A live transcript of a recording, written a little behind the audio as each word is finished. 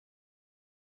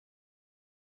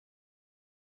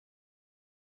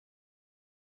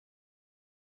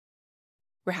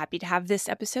We're happy to have this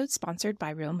episode sponsored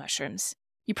by Real Mushrooms.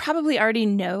 You probably already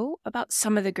know about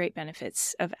some of the great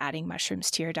benefits of adding mushrooms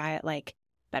to your diet, like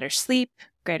better sleep,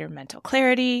 greater mental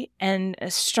clarity, and a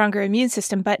stronger immune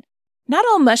system, but not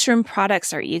all mushroom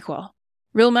products are equal.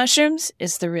 Real Mushrooms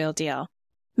is the real deal.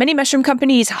 Many mushroom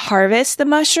companies harvest the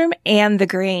mushroom and the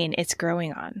grain it's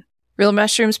growing on. Real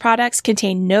Mushrooms products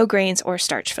contain no grains or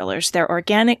starch fillers. They're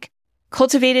organic,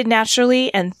 cultivated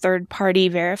naturally, and third-party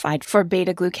verified for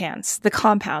beta-glucans, the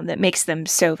compound that makes them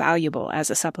so valuable as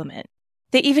a supplement.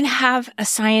 They even have a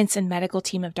science and medical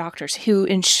team of doctors who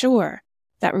ensure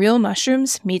that Real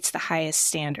Mushrooms meets the highest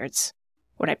standards.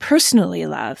 What I personally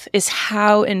love is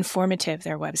how informative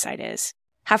their website is.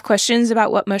 Have questions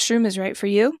about what mushroom is right for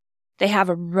you? They have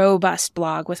a robust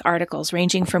blog with articles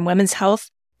ranging from women's health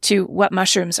to what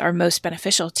mushrooms are most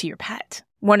beneficial to your pet.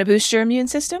 Want to boost your immune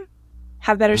system?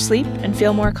 Have better sleep and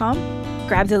feel more calm?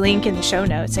 Grab the link in the show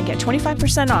notes and get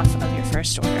 25% off of your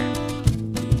first order.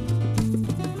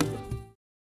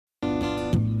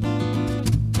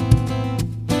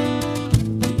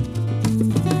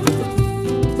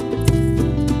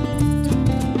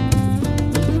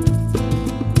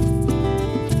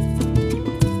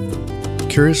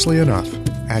 Curiously enough,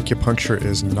 acupuncture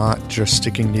is not just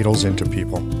sticking needles into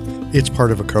people. It's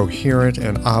part of a coherent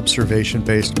and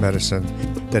observation-based medicine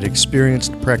that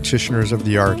experienced practitioners of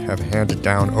the art have handed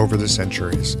down over the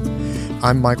centuries.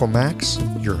 I'm Michael Max,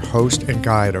 your host and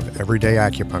guide of Everyday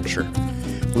Acupuncture.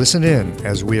 Listen in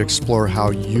as we explore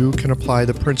how you can apply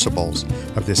the principles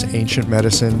of this ancient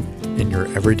medicine in your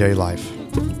everyday life.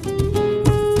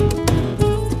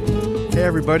 Hey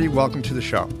everybody, welcome to the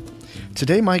show.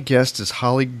 Today my guest is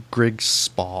Holly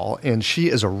Grigg-Spall, and she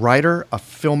is a writer, a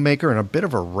filmmaker, and a bit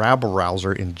of a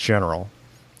rabble-rouser in general.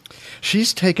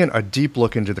 She's taken a deep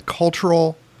look into the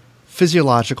cultural,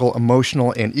 physiological,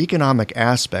 emotional, and economic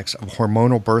aspects of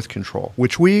hormonal birth control,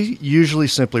 which we usually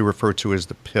simply refer to as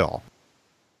the pill.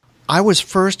 I was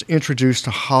first introduced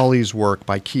to Holly's work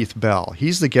by Keith Bell.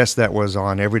 He's the guest that was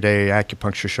on Everyday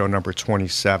Acupuncture Show number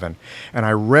 27, and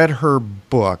I read her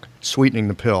book, Sweetening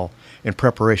the Pill, in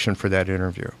preparation for that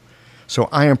interview. So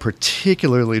I am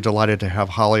particularly delighted to have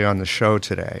Holly on the show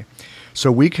today,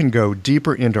 so we can go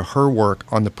deeper into her work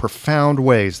on the profound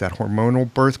ways that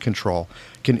hormonal birth control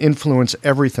can influence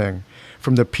everything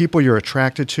from the people you're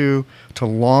attracted to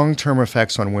long-term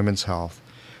effects on women's health,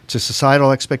 to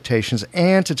societal expectations,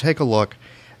 and to take a look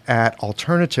at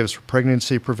alternatives for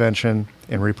pregnancy prevention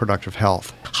and reproductive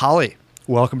health. Holly,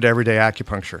 welcome to Everyday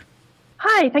Acupuncture.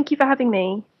 Hi, thank you for having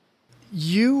me.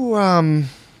 You've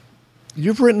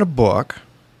written a book.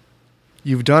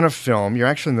 You've done a film. You're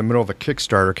actually in the middle of a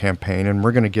Kickstarter campaign, and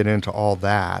we're going to get into all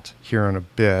that here in a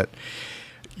bit.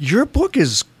 Your book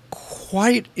is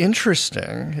quite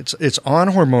interesting. It's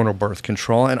on hormonal birth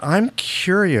control, and I'm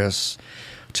curious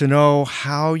to know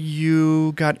how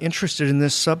you got interested in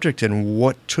this subject and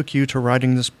what took you to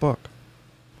writing this book.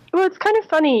 Well, it's kind of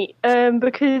funny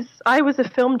because I was a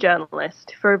film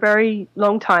journalist for a very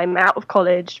long time out of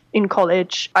college. In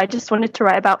college, I just wanted to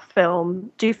write about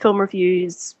film, do film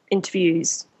reviews,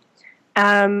 interviews.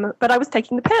 But I was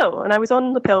taking the pill, and I was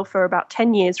on the pill for about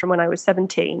 10 years from when I was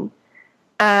 17.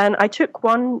 And I took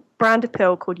one brand of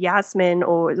pill called Yasmin,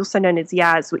 or also known as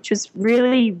Yaz, which was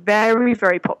really very,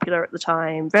 very popular at the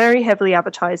time, very heavily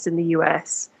advertised in the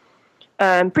US.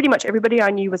 Pretty much everybody I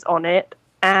knew was on it.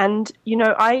 And,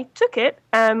 I took it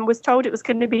and was told it was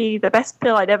going to be the best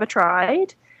pill I'd ever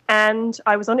tried. And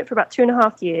I was on it for about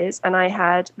 2.5 years, and I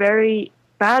had very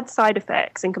bad side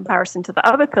effects in comparison to the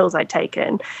other pills I'd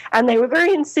taken. And they were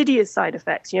very insidious side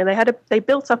effects. They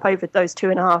built up over those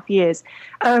 2.5 years.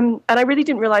 And I really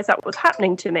didn't realize that was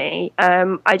happening to me.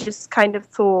 I just kind of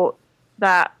thought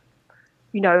that,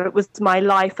 it was my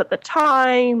life at the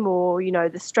time, or,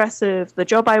 the stress of the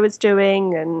job I was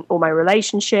doing or my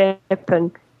relationship.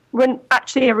 And when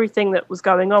actually everything that was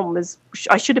going on was,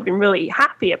 I should have been really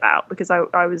happy about, because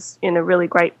I was in a really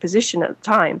great position at the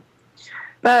time.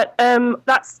 But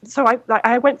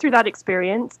I went through that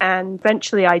experience, and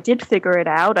eventually I did figure it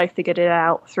out. I figured it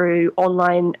out through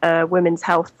online women's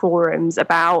health forums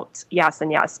about Yaz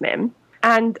and Yasmin.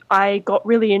 And I got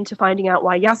really into finding out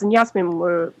why Yaz and Yasmin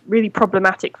were really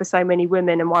problematic for so many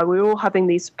women, and why we were all having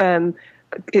these,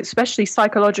 especially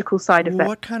psychological side effects.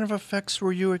 What kind of effects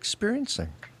were you experiencing?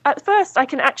 At first, I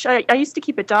used to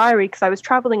keep a diary because I was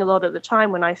traveling a lot at the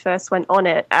time when I first went on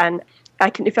it. And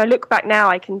if I look back now,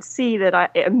 I can see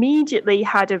that it immediately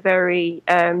had a very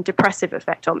depressive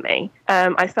effect on me.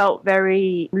 I felt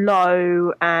very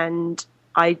low, and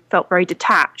I felt very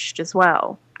detached as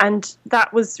well. And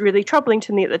that was really troubling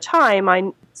to me at the time.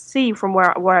 I see from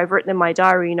where I've written in my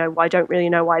diary, I don't really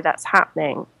know why that's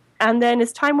happening. And then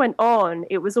as time went on,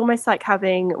 it was almost like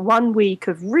having 1 week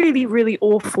of really, really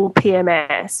awful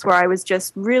PMS where I was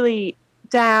just really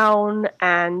down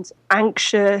and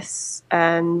anxious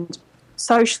and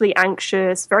socially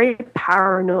anxious, very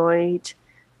paranoid,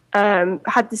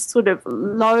 had this sort of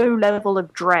low level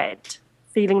of dread,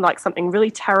 feeling like something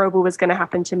really terrible was going to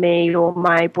happen to me or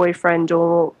my boyfriend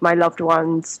or my loved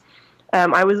ones.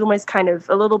 I was almost kind of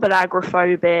a little bit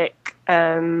agoraphobic,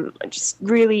 just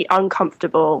really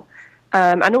uncomfortable.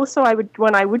 And also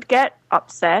when I would get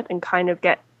upset and kind of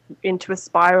get into a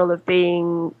spiral of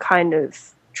being kind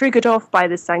of triggered off by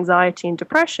this anxiety and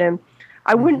depression,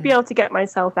 I wouldn't be able to get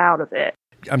myself out of it.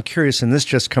 I'm curious, and this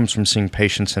just comes from seeing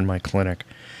patients in my clinic.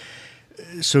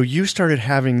 So you started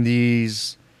having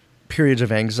these periods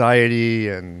of anxiety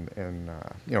and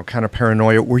kind of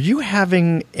paranoia. Were you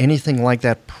having anything like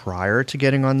that prior to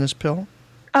getting on this pill?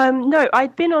 No,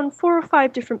 I'd been on 4 or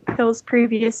 5 different pills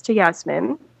previous to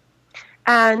Yasmin.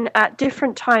 And at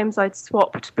different times I'd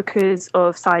swapped because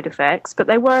of side effects, but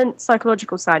they weren't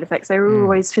psychological side effects. They were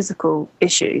always physical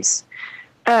issues.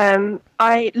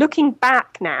 Looking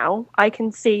back now, I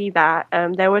can see that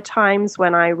there were times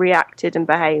when I reacted and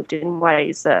behaved in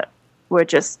ways that were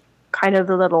just kind of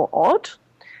a little odd.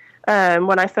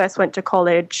 When I first went to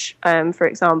college, for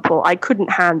example, I couldn't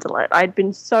handle it. I'd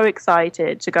been so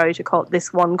excited to go to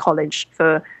this one college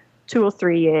for 2 or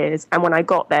 3 years, and when I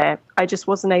got there, I just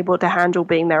wasn't able to handle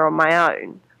being there on my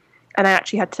own. And I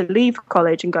actually had to leave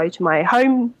college and go to my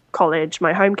home college,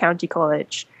 my home county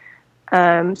college.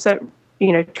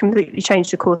 Completely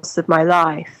changed the course of my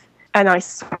life. And I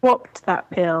swapped that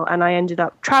pill, and I ended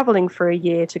up traveling for a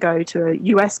year to go to a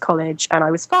US college, and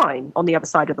I was fine on the other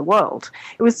side of the world.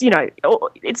 It was,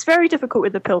 it's very difficult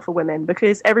with the pill for women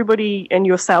because everybody, and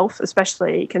yourself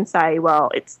especially, can say, well,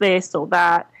 it's this or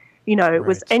that. It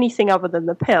was anything other than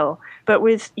the pill. But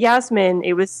with Yasmin,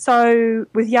 it was so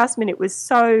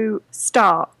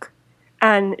stark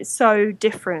and so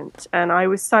different. And I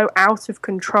was so out of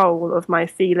control of my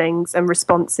feelings and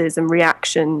responses and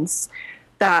reactions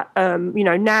that,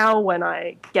 now when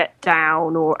I get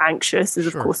down or anxious, as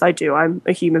of course I do, I'm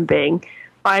a human being,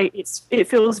 it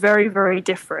feels very, very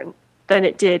different than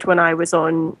it did when I was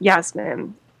on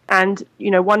Yasmin. And,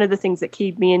 one of the things that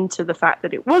keyed me into the fact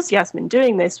that it was Yasmin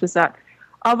doing this was that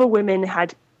other women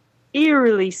had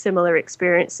eerily similar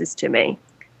experiences to me.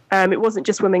 It wasn't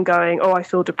just women going, oh, I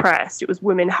feel depressed. It was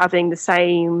women having the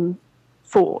same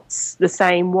thoughts, the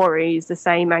same worries, the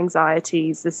same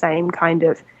anxieties, the same kind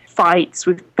of fights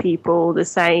with people, the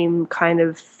same kind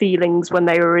of feelings when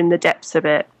they were in the depths of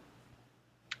it.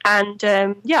 And,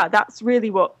 that's really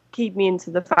what keyed me into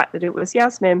the fact that it was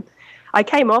Yasmin. I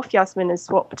came off Yasmin and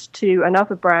swapped to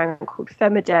another brand called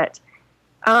Femidet,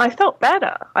 and I felt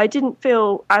better. I didn't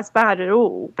feel as bad at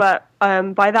all, but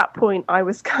by that point I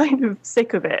was kind of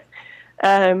sick of it.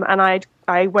 And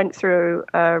I went through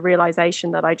a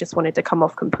realization that I just wanted to come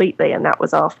off completely, and that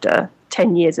was after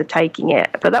 10 years of taking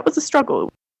it. But that was a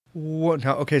struggle.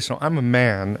 So I'm a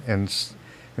man, and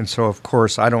so, of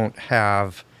course, I don't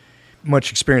have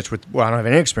much experience I don't have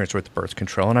any experience with birth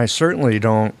control, and I certainly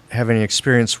don't have any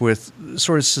experience with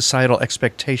sort of societal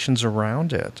expectations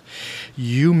around it.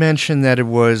 You mentioned that it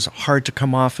was hard to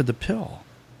come off of the pill.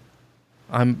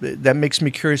 That makes me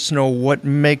curious to know what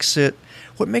makes it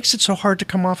so hard to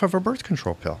come off of a birth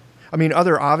control pill. I mean,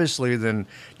 other obviously than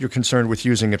you're concerned with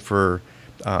using it for,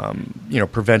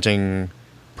 preventing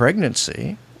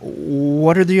pregnancy.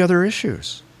 What are the other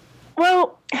issues?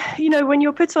 Well, when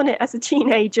you're put on it as a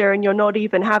teenager and you're not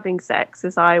even having sex,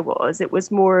 as I was, it was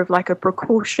more of like a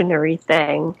precautionary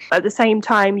thing. At the same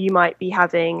time, you might be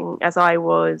having, as I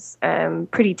was,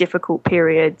 pretty difficult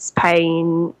periods,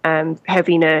 pain,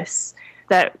 heaviness,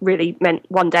 that really meant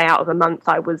one day out of a month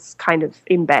I was kind of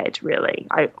in bed, really.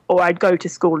 I'd go to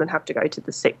school and have to go to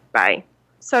the sick bay.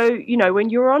 So, when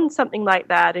you're on something like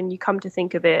that and you come to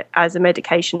think of it as a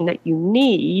medication that you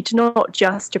need, not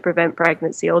just to prevent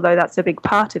pregnancy, although that's a big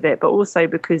part of it, but also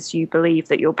because you believe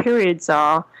that your periods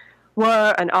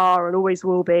were and always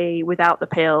will be without the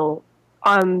pill,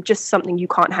 just something you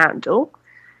can't handle,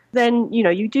 then,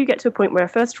 you do get to a point where,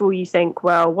 first of all, you think,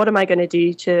 well, what am I going to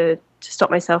do to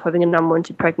stop myself having an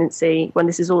unwanted pregnancy when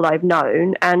this is all I've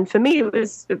known? And for me, it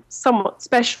was a somewhat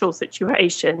special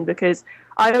situation because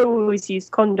I always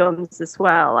used condoms as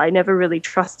well. I never really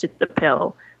trusted the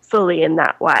pill fully in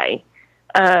that way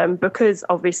because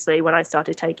obviously when I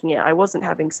started taking it, I wasn't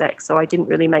having sex, so I didn't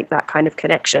really make that kind of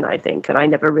connection, I think, and I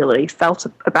never really felt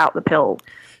about the pill.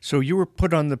 So you were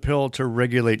put on the pill to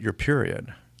regulate your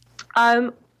period?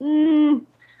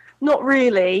 Not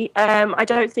really. I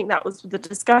don't think that was the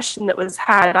discussion that was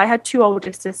had. I had 2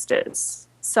 older sisters,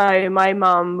 So my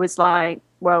mum was like,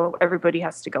 well, everybody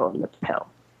has to go on the pill.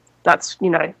 That's,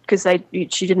 because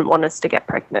she didn't want us to get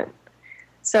pregnant.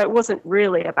 So it wasn't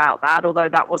really about that, although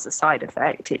that was a side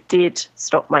effect. It did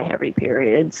stop my heavy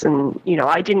periods. And,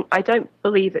 I don't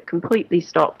believe it completely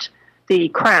stopped the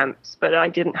cramps, but I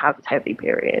didn't have heavy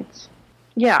periods.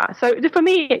 Yeah. So for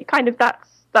me,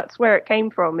 that's where it came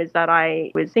from, is that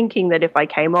I was thinking that if I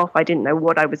came off, I didn't know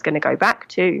what I was going to go back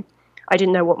to. I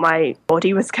didn't know what my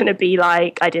body was going to be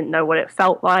like. I didn't know what it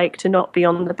felt like to not be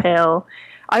on the pill.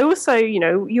 I also,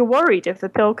 you're worried if the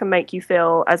pill can make you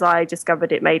feel as I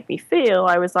discovered it made me feel.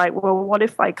 I was like, well, what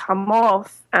if I come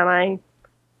off and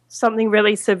something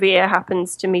really severe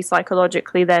happens to me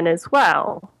psychologically then as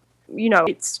well?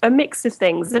 It's a mix of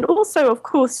things. And also, of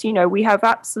course, we have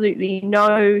absolutely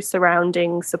no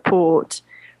surrounding support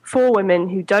for women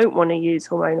who don't want to use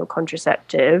hormonal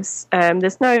contraceptives.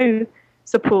 There's no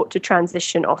support to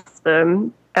transition off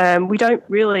them. We don't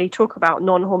really talk about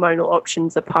non-hormonal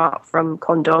options apart from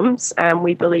condoms, and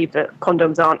we believe that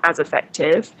condoms aren't as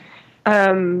effective.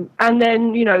 And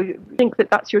then, think that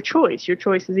that's your choice. Your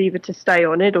choice is either to stay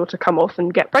on it or to come off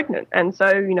and get pregnant. And so,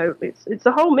 it's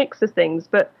a whole mix of things.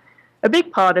 But a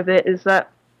big part of it is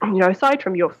that, aside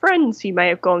from your friends who may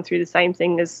have gone through the same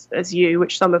thing as you,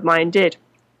 which some of mine did,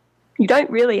 you don't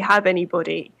really have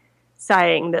anybody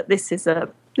saying that this is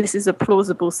a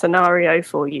plausible scenario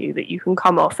for you, that you can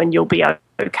come off and you'll be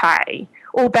okay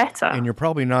or better. And you're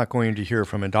probably not going to hear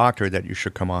from a doctor that you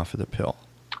should come off of the pill.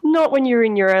 Not when you're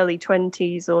in your early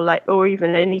 20s or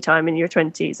even any time in your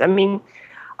 20s. I mean,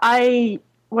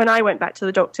 when I went back to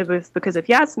the doctor because of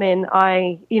Yasmin,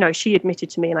 she admitted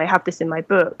to me, and I have this in my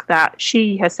book, that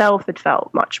she herself had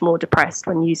felt much more depressed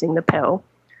when using the pill.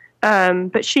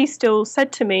 But she still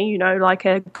said to me, like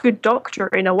a good doctor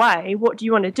in a way, what do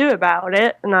you want to do about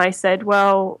it? And I said,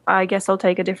 well, I guess I'll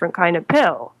take a different kind of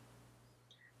pill.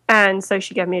 And so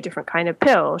she gave me a different kind of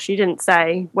pill. She didn't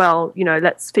say, well,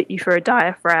 let's fit you for a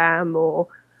diaphragm, or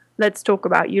let's talk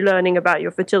about you learning about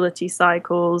your fertility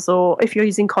cycles, or if you're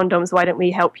using condoms, why don't we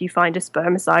help you find a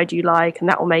spermicide you like, and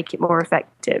that will make it more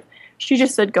effective. She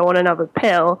just said, go on another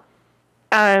pill.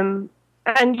 And,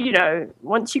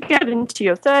 once you get into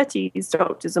your 30s,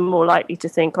 doctors are more likely to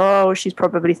think, oh, she's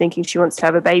probably thinking she wants to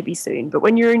have a baby soon. But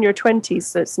when you're in your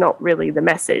 20s, it's not really the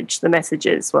message. The message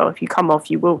is, well, if you come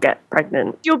off, you will get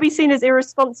pregnant. You'll be seen as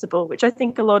irresponsible, which I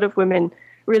think a lot of women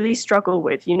really struggle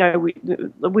with.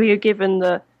 We are given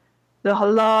the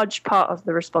large part of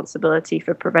the responsibility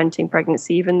for preventing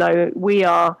pregnancy, even though we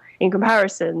are, in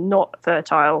comparison, not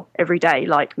fertile every day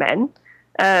like men.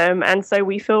 And so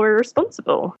we feel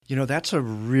irresponsible. That's a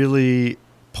really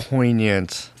poignant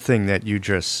thing that you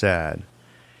just said.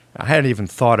 I hadn't even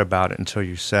thought about it until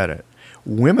you said it.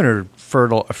 Women are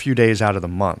fertile a few days out of the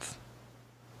month.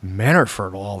 Men are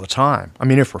fertile all the time. I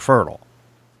mean, if we're fertile,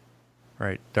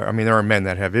 right? There are men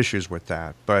that have issues with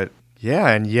that. But yeah,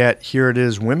 and yet here it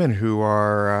is, women who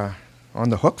are on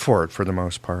the hook for it for the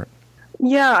most part.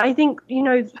 Yeah, I think,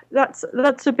 that's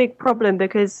a big problem,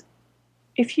 because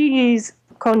if you use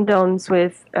condoms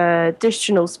with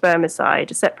additional spermicide,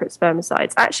 a separate spermicide,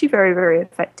 it's actually a very, very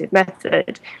effective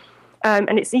method.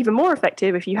 And it's even more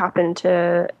effective if you happen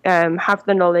to have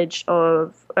the knowledge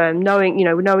of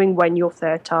knowing when you're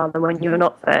fertile and when you're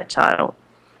not fertile.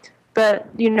 But,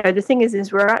 the thing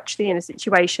is we're actually in a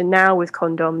situation now with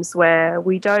condoms where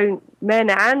men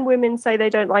and women say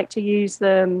they don't like to use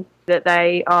them, that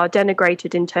they are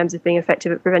denigrated in terms of being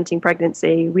effective at preventing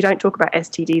pregnancy. We don't talk about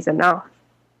STDs enough.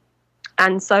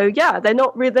 And so, yeah,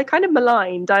 they're kind of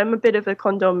maligned. I'm a bit of a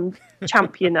condom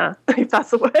championer, if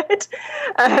that's a word.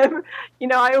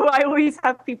 I always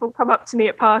have people come up to me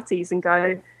at parties and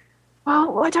go,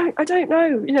 well, I don't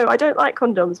know. I don't like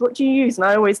condoms. What do you use? And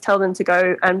I always tell them to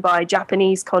go and buy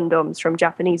Japanese condoms from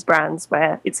Japanese brands,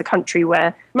 where it's a country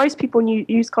where most people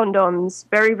use condoms.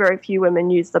 Very, very few women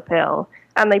use the pill.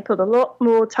 And they put a lot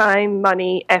more time,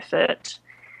 money, effort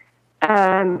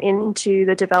into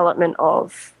the development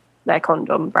of their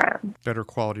condom brand. Better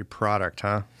quality product,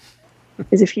 huh?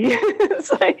 As if you...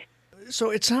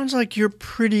 So it sounds like you're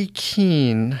pretty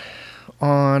keen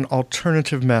on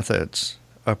alternative methods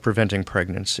of preventing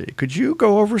pregnancy. Could you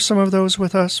go over some of those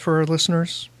with us for our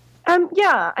listeners?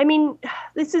 Yeah,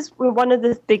 this is one of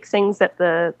the big things that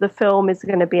the film is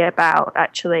going to be about,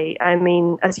 actually.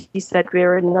 As you said,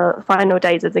 we're in the final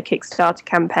days of the Kickstarter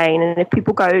campaign, and if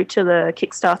people go to the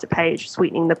Kickstarter page,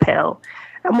 Sweetening the Pill,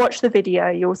 and watch the video,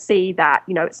 you'll see that,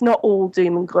 it's not all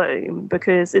doom and gloom,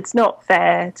 because it's not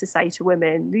fair to say to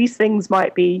women, these things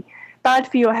might be bad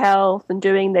for your health and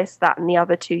doing this, that, and the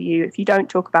other to you if you don't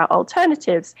talk about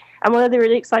alternatives. And one of the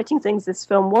really exciting things this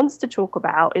film wants to talk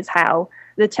about is how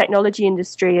the technology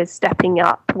industry is stepping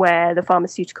up where the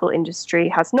pharmaceutical industry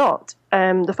has not.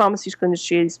 The pharmaceutical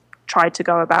industry has tried to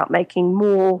go about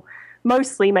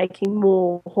mostly making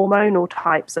more hormonal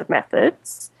types of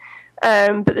methods.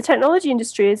 But the technology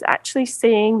industry is actually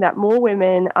seeing that more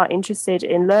women are interested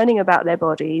in learning about their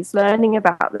bodies, learning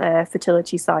about their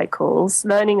fertility cycles,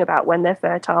 learning about when they're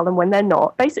fertile and when they're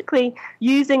not, basically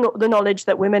using the knowledge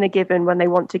that women are given when they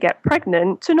want to get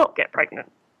pregnant to not get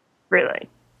pregnant, really.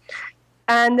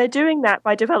 And they're doing that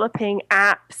by developing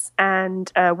apps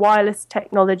and wireless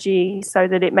technology so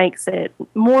that it makes it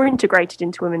more integrated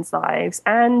into women's lives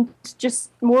and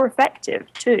just more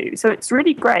effective too. So it's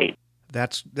really great.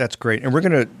 That's great. And we're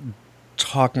going to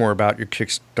talk more about your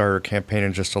Kickstarter campaign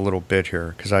in just a little bit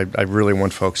here, because I really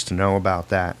want folks to know about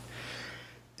that.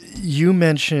 You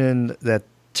mentioned that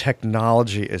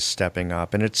technology is stepping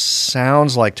up, and it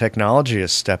sounds like technology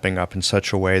is stepping up in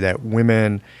such a way that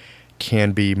women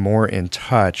can be more in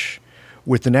touch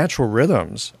with the natural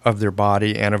rhythms of their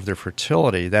body and of their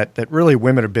fertility that really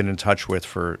women have been in touch with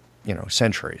for,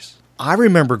 centuries. I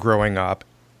remember growing up,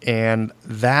 and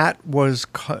that was,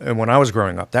 when I was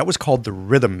growing up, that was called the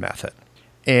rhythm method.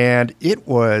 And it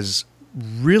was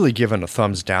really given a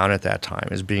thumbs down at that time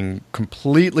as being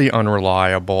completely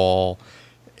unreliable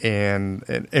and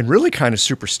really kind of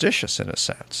superstitious in a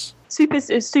sense.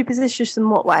 Superstitious in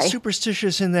what way?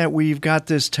 Superstitious in that we've got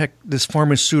this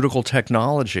pharmaceutical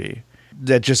technology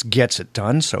that just gets it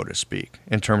done, so to speak,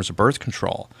 in terms of birth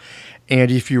control. And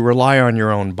if you rely on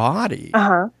your own body,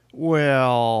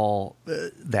 well,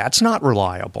 that's not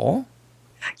reliable.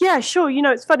 Yeah, sure.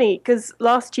 It's funny because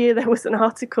last year there was an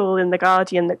article in The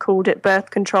Guardian that called it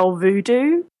birth control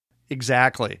voodoo.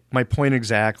 Exactly. My point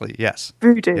exactly. Yes.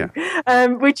 Voodoo. Yeah.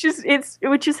 Which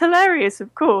is hilarious,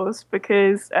 of course,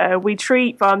 because we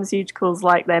treat pharmaceuticals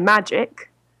like they're magic.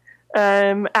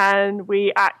 And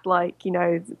we act like,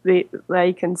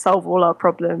 they can solve all our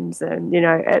problems, and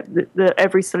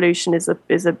every solution is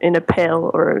in a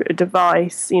pill or a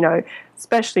device.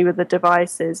 Especially with the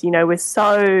devices, we're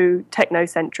so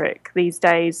technocentric these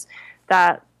days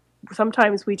that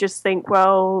sometimes we just think,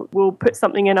 well, we'll put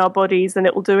something in our bodies and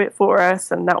it will do it for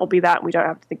us, and that will be that, and we don't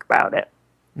have to think about it.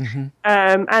 Mm-hmm.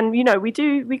 And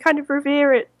we kind of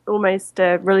revere it almost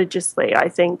religiously, I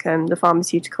think, the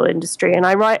pharmaceutical industry. And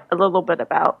I write a little bit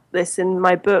about this in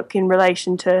my book in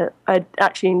relation to a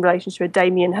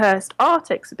Damien Hirst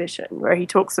art exhibition where he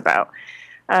talks about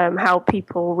how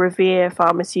people revere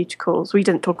pharmaceuticals. We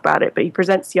didn't talk about it, but he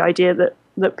presents the idea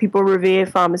that people revere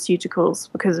pharmaceuticals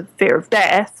because of fear of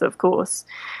death, of course.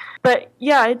 But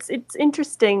yeah, it's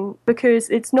interesting because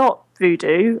it's not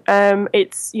voodoo.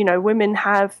 It's, women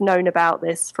have known about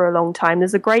this for a long time.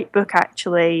 There's a great book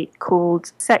actually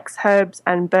called Sex, Herbs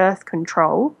and Birth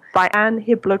Control by Anne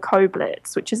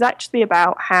Hibler-Koblitz, which is actually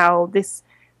about how this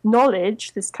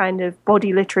knowledge, this kind of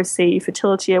body literacy,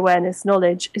 fertility awareness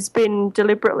knowledge, has been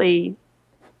deliberately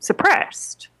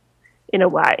suppressed in a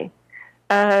way,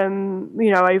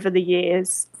 over the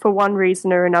years for one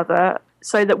reason or another,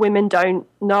 so that women don't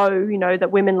know, that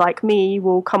women like me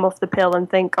will come off the pill and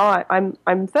think, oh,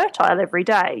 I'm fertile every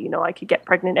day, I could get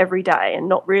pregnant every day, and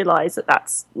not realize that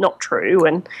that's not true,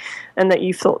 and that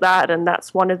you've thought that, and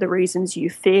that's one of the reasons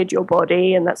you feared your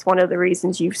body, and that's one of the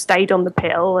reasons you've stayed on the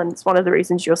pill, and it's one of the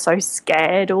reasons you're so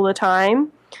scared all the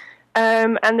time.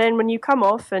 And then when you come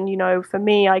off, and, for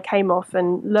me, I came off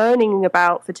and learning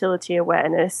about fertility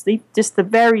awareness, just the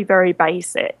very, very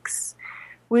basics,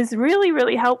 was really,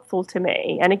 really helpful to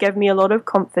me, and it gave me a lot of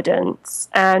confidence,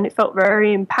 and it felt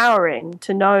very empowering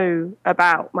to know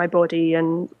about my body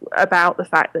and about the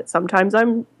fact that sometimes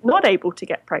I'm not able to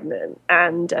get pregnant,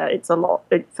 and it's a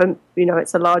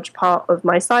large part of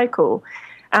my cycle,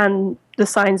 and the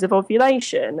signs of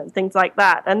ovulation and things like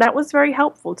that, and that was very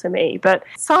helpful to me. But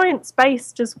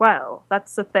science-based as well,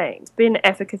 that's the thing. It's been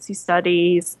efficacy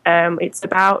studies, it's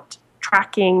about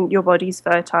tracking your body's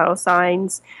fertile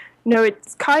signs.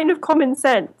 It's kind of common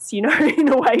sense, in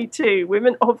a way too.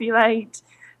 Women ovulate,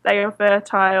 they are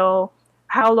fertile,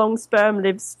 how long sperm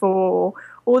lives for.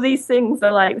 All these things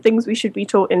are like things we should be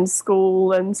taught in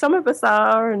school, and some of us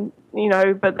are, and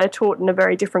but they're taught in a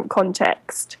very different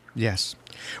context. Yes.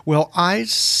 Well, I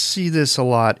see this a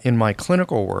lot in my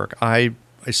clinical work. I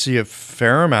see a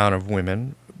fair amount of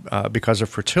women because of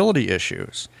fertility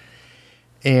issues.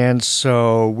 And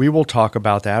so we will talk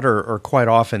about that, or quite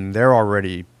often they're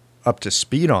already up to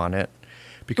speed on it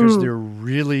because they're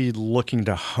really looking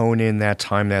to hone in that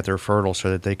time that they're fertile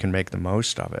so that they can make the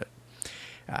most of it.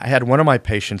 I had one of my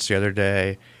patients the other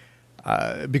day.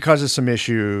 because of some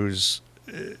issues,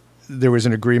 there was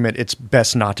an agreement. It's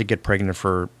best not to get pregnant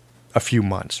for a few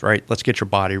months, right? Let's get your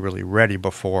body really ready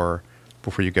before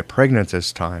you get pregnant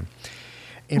this time.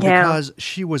 And because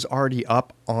she was already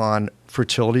up on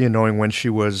fertility and knowing when she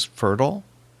was fertile,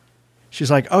 she's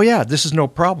like, "Oh yeah, this is no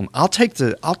problem. I'll take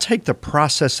the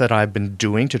process that I've been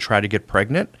doing to try to get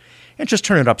pregnant and just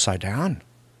turn it upside down.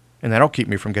 And that'll keep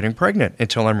me from getting pregnant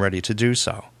until I'm ready to do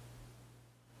so."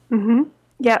 Mm-hmm.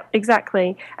 Yeah,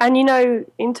 exactly. And,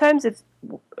 in terms of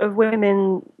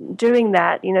women doing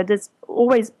that, there's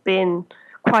always been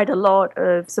quite a lot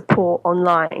of support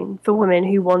online for women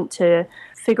who want to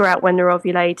figure out when they're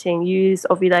ovulating, use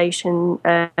ovulation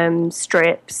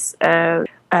strips,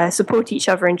 support each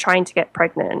other in trying to get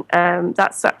pregnant.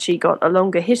 That's actually got a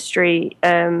longer history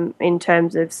in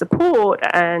terms of support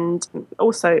and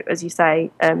also, as you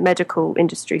say, medical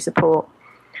industry support.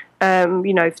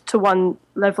 To one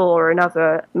level or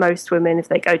another, most women, if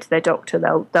they go to their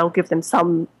doctor, they'll give them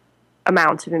some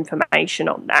amount of information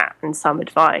on that and some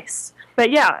advice.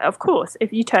 But yeah, of course,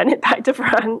 if you turn it back to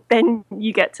front, then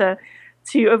you get to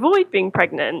avoid being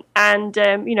pregnant. And,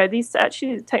 these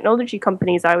actually technology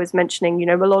companies I was mentioning,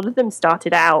 a lot of them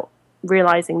started out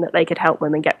realizing that they could help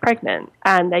women get pregnant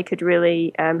and they could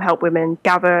really help women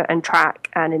gather and track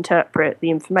and interpret the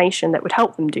information that would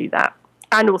help them do that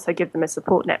and also give them a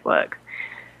support network.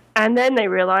 And then they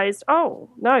realized, oh,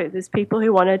 no, there's people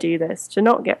who want to do this to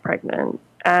not get pregnant.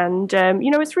 And,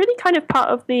 it's really kind of part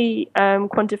of the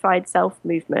quantified self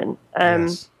movement.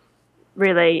 Yes.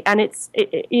 Really. And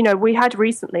we had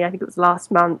recently, I think it was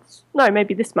last month, no,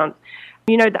 maybe this month,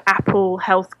 the Apple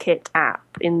Health Kit app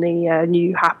in the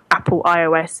new Apple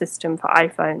iOS system for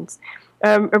iPhones.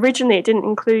 Originally, it didn't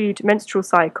include menstrual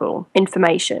cycle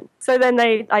information. So then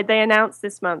they announced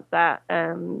this month that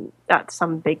at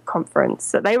some big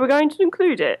conference that they were going to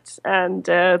include it. And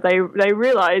they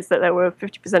realized that there were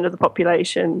 50% of the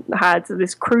population had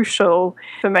this crucial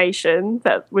information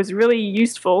that was really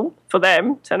useful for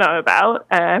them to know about.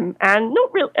 And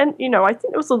not real. And, I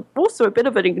think there was also a bit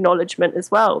of an acknowledgement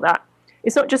as well that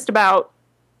it's not just about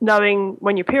knowing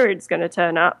when your period's going to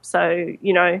turn up. So,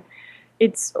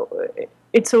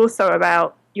 it's also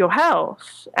about your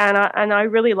health, and I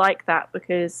really like that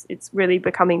because it's really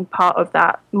becoming part of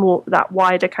that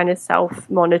wider kind of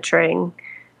self-monitoring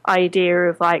idea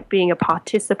of like being a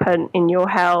participant in your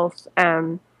health,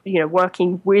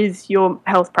 working with your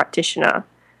health practitioner,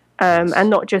 and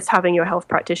not just having your health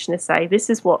practitioner say this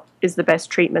is what is the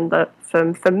best treatment that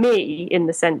for me, in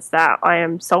the sense that I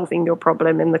am solving your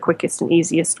problem in the quickest and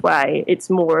easiest way. It's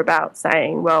more about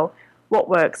saying, well, what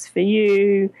works for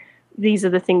you? These are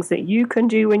the things that you can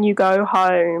do when you go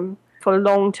home for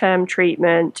long-term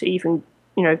treatment to even,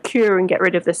 cure and get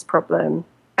rid of this problem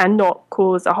and not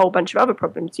cause a whole bunch of other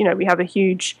problems. We have a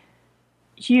huge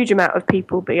amount of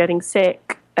people getting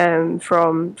sick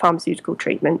from pharmaceutical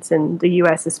treatments in the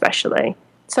US especially.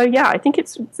 So, yeah, I think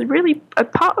it's really a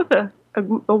part of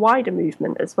a wider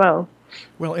movement as well.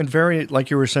 Well, and very, like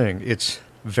you were saying, it's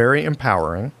very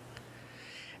empowering.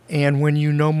 And when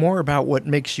you know more about what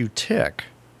makes you tick,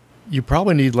 you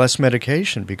probably need less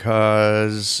medication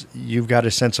because you've got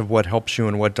a sense of what helps you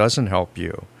and what doesn't help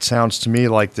you. It sounds to me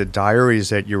like the diaries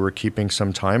that you were keeping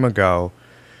some time ago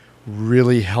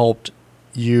really helped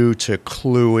you to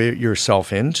clue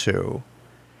yourself into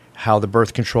how the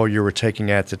birth control you were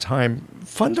taking at the time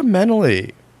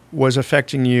fundamentally was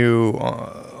affecting you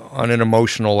on an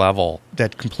emotional level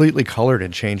that completely colored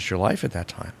and changed your life at that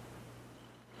time.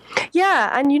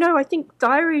 Yeah, and I think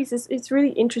diaries it's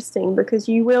really interesting because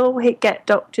you will get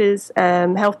doctors,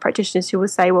 health practitioners who will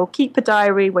say, well, keep a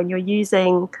diary when you're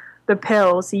using the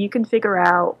pill so you can figure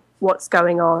out what's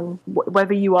going on,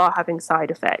 whether you are having side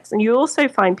effects. And you also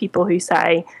find people who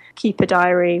say, keep a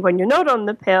diary when you're not on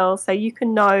the pill so you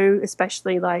can know,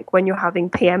 especially like when you're having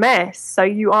PMS, so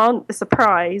you aren't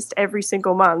surprised every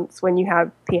single month when you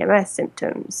have PMS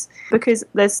symptoms. Because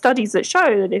there's studies that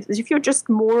show that if you're just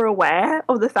more aware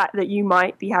of the fact that you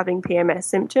might be having PMS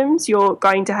symptoms, you're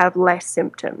going to have less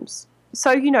symptoms.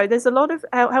 So, there's a lot of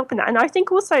help in that. And I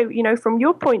think also, from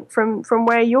your point, from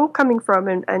where you're coming from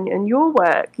and your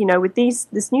work, with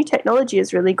this new technology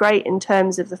is really great in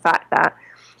terms of the fact that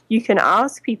you can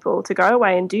ask people to go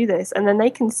away and do this, and then they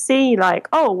can see like,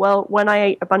 oh, well, when I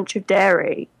ate a bunch of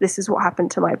dairy, this is what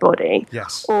happened to my body.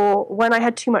 Yes. Or when I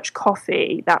had too much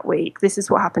coffee that week, this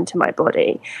is what happened to my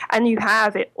body. And you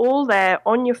have it all there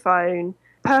on your phone,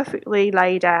 perfectly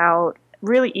laid out,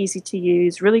 really easy to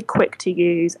use, really quick to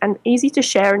use, and easy to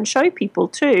share and show people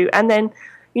too. And then,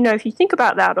 if you think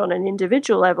about that on an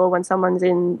individual level, when someone's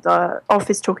in the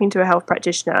office talking to a health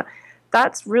practitioner,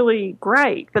 that's really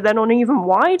great. But then on an even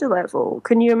wider level,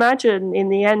 can you imagine in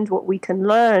the end what we can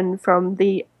learn from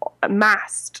the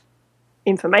amassed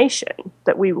information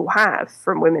that we will have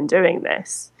from women doing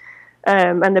this,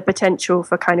 and the potential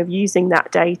for kind of using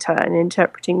that data and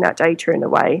interpreting that data in a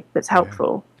way that's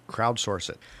helpful. Yeah. Crowdsource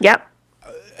it. Yep.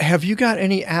 Have you got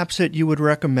any apps that you would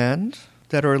recommend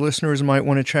that our listeners might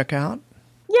want to check out?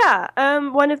 Yeah,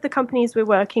 one of the companies we're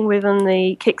working with on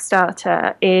the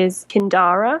Kickstarter is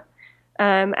Kindara,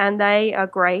 and they are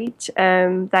great.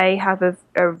 They have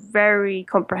a very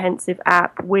comprehensive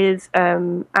app with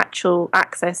actual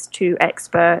access to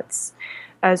experts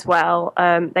as well.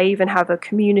 They even have a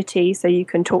community so you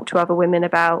can talk to other women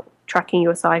about tracking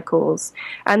your cycles.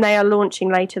 And they are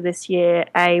launching later this year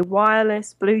a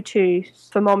wireless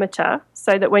Bluetooth thermometer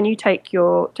so that when you take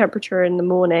your temperature in the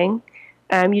morning,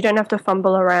 you don't have to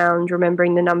fumble around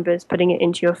remembering the numbers, putting it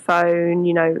into your phone,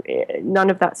 none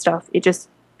of that stuff. It just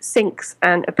syncs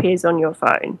and appears on your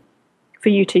phone for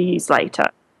you to use later,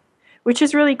 which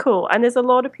is really cool. And there's a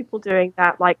lot of people doing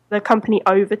that, like the company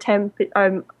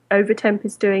Overtemp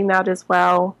is doing that as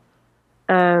well.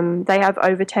 They have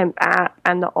Overtemp app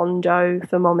and the Ondo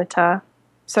thermometer.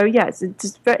 So yeah,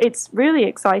 it's really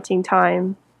exciting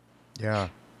time. Yeah.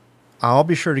 I'll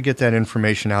be sure to get that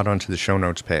information out onto the show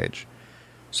notes page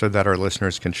so that our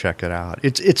listeners can check it out.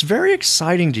 It's very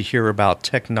exciting to hear about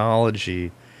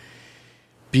technology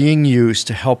being used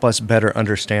to help us better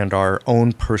understand our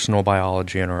own personal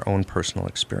biology and our own personal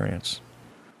experience.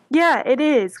 Yeah, it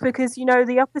is, because,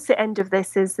 the opposite end of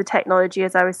this is the technology,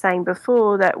 as I was saying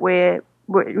before, that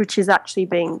which is actually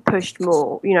being pushed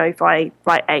more, by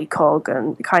ACOG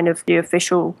and kind of the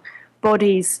official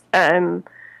bodies,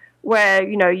 where,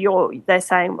 they're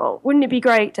saying, well, wouldn't it be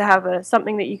great to have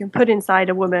something that you can put inside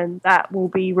a woman that will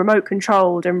be remote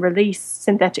controlled and release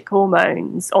synthetic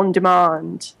hormones on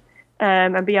demand,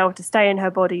 and be able to stay in her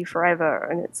body forever?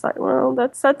 And it's like, well,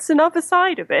 that's another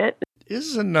side of it.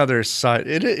 Is another side.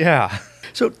 Yeah.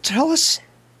 So tell us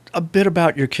a bit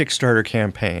about your Kickstarter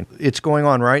campaign. It's going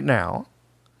on right now,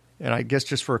 and I guess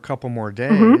just for a couple more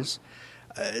days.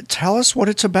 Mm-hmm. Tell us what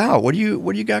it's about. What do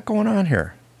you got going on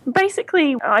here?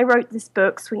 Basically, I wrote this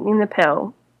book, Sweetening the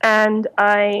Pill, and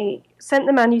I sent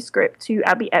the manuscript to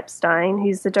Abby Epstein,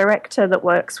 who's the director that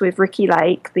works with Ricki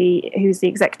Lake, who's the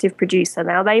executive producer.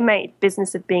 Now, they made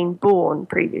Business of Being Born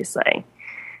previously,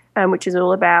 which is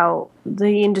all about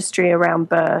the industry around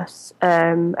birth,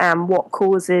 and what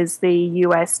causes the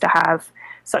US to have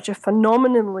such a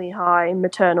phenomenally high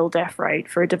maternal death rate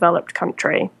for a developed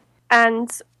country. And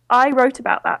I wrote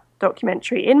about that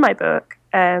documentary in my book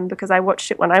because I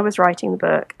watched it when I was writing the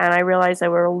book, and I realized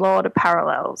there were a lot of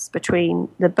parallels between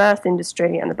the birth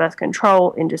industry and the birth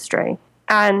control industry.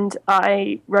 And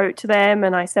I wrote to them,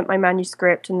 and I sent my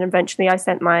manuscript, and eventually I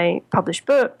sent my published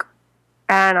book.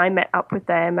 And I met up with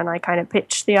them, and I kind of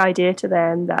pitched the idea to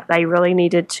them that they really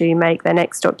needed to make their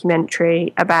next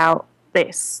documentary about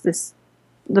the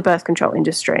birth control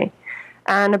industry,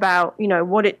 and about,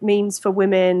 what it means for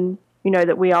women,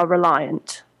 that we are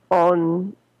reliant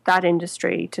on that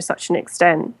industry to such an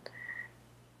extent.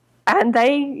 And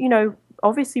they,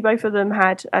 obviously both of them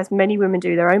had, as many women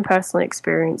do, their own personal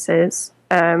experiences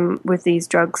with these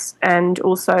drugs, and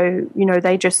also,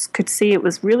 they just could see it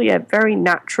was really a very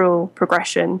natural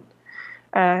progression.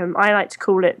 I like to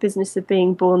call it Business of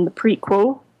Being Born, the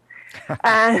prequel,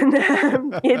 and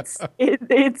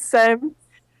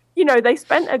they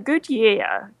spent a good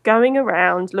year going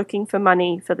around looking for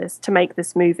money for this to make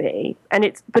this movie,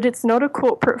 but it's not a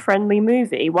corporate friendly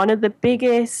movie. One of the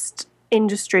biggest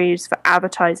industries for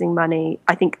advertising money,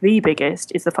 I think the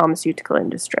biggest, is the pharmaceutical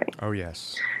industry. Oh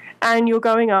yes. And you're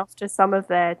going after some of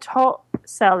their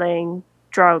top-selling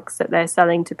drugs that they're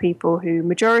selling to people who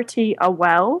majority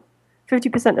are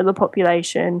 50% of the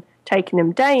population, taking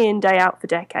them day in, day out for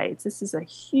decades. This is a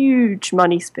huge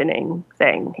money-spinning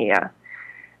thing here.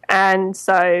 And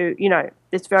so,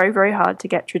 it's very, very hard to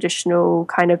get traditional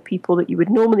kind of people that you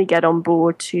would normally get on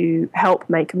board to help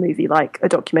make a movie like a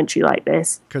documentary like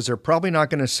this. Because they're probably not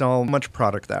going to sell much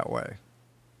product that way.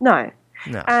 No.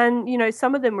 And,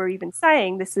 some of them were even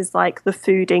saying this is like the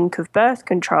Food Inc. of birth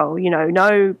control,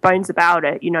 no bones about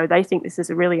it. They think this is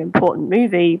a really important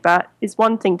movie, but it's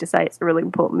one thing to say it's a really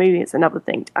important movie. It's another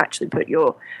thing to actually put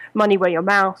your money where your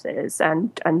mouth is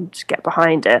and get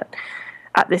behind it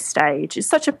at this stage. It's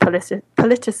such a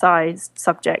politicized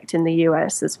subject in the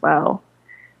US as well.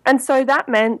 And so that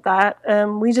meant that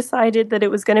we decided that it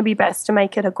was going to be best to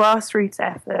make it a grassroots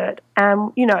effort.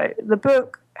 And, the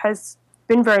book has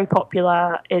been very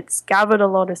popular. It's gathered a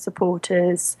lot of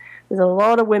supporters. There's a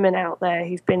lot of women out there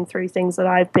who've been through things that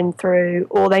I've been through,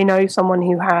 or they know someone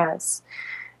who has.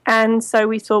 And so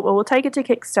we thought, well, we'll take it to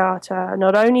Kickstarter.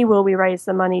 Not only will we raise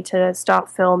the money to start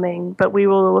filming, but we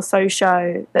will also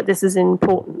show that this is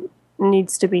important,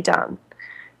 needs to be done.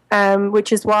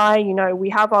 Which is why, we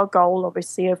have our goal,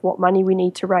 obviously, of what money we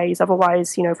need to raise.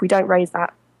 Otherwise, if we don't raise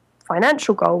that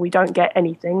financial goal, we don't get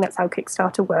anything. That's how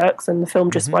Kickstarter works, and the film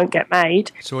just won't get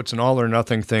made. So it's an all or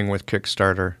nothing thing with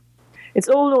Kickstarter. It's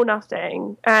all or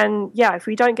nothing. And yeah, if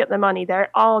we don't get the money, there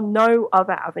are no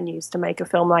other avenues to make a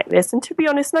film like this. And to be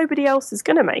honest, nobody else is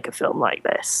going to make a film like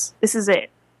this. This is it.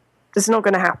 This is not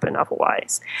going to happen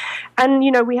otherwise. And,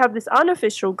 we have this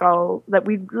unofficial goal that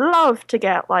we'd love to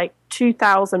get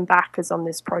 2,000 backers on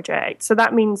this project. So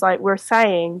that means we're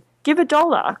saying, give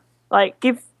 $1,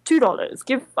 give $2,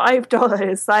 give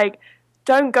 $5.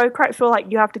 Don't feel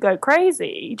like you have to go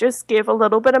crazy. Just give a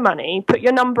little bit of money, put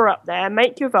your number up there,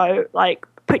 make your vote,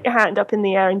 put your hand up in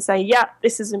the air and say, yeah,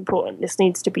 this is important. This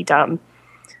needs to be done.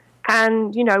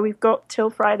 And, we've got till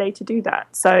Friday to do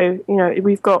that. So,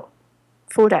 we've got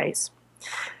 4 days.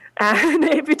 And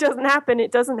if it doesn't happen,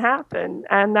 it doesn't happen.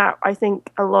 And that, I think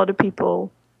a lot of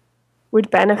people would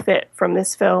benefit from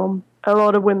this film. A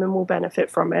lot of women will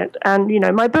benefit from it. And,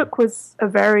 my book was a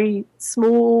very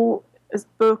small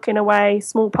book in a way,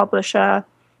 small publisher,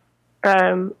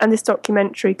 and this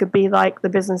documentary could be like the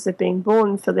business of being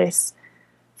born for this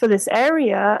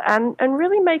area, and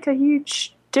really make a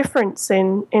huge difference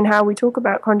in how we talk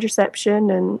about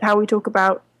contraception and how we talk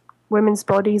about women's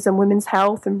bodies and women's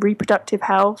health and reproductive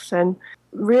health, and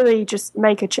really just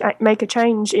make a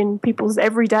change in people's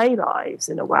everyday lives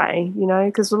in a way,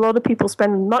 because a lot of people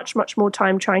spend much, much more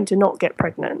time trying to not get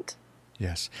pregnant.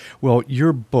 Yes. Well,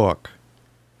 your book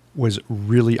was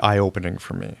really eye-opening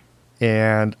for me.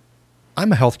 And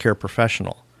I'm a healthcare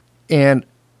professional and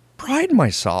pride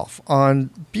myself on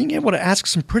being able to ask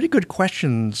some pretty good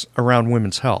questions around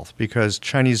women's health, because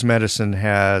Chinese medicine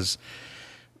has,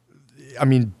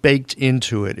 baked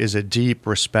into it is a deep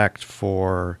respect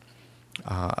for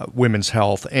women's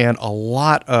health and a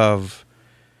lot of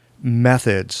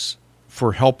methods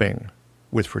for helping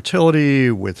with fertility,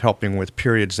 with helping with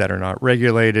periods that are not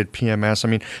regulated,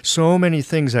 PMS. So many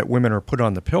things that women are put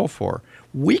on the pill for.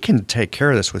 We can take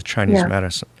care of this with Chinese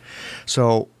medicine.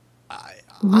 So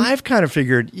I've kind of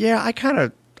figured, I kind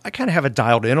of have it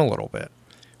dialed in a little bit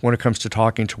when it comes to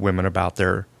talking to women about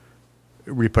their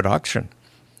reproduction.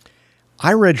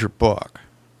 I read your book,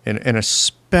 and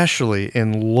especially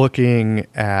in looking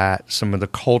at some of the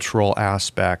cultural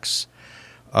aspects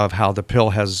of how the pill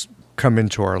has come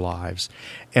into our lives,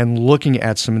 and looking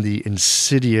at some of the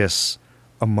insidious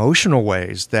emotional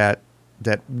ways that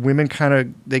women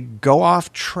they go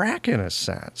off track in a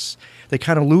sense. They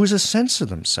kind of lose a sense of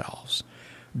themselves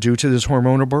due to this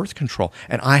hormonal birth control.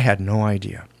 And I had no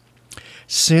idea.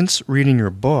 Since reading your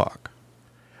book,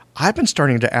 I've been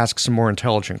starting to ask some more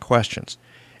intelligent questions,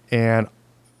 and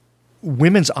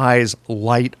women's eyes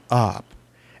light up.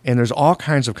 And there's all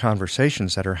kinds of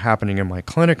conversations that are happening in my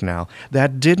clinic now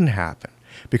that didn't happen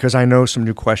because I know some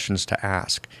new questions to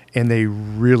ask, and they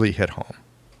really hit home.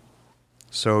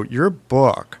 So your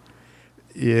book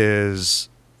is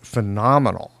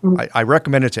phenomenal. I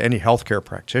recommend it to any healthcare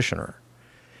practitioner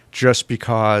just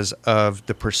because of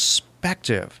the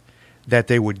perspective that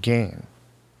they would gain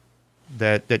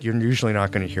that you're usually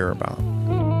not going to hear about.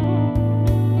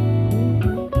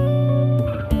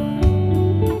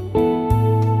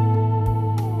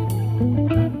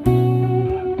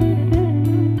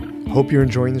 Hope you're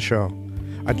enjoying the show.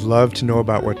 I'd love to know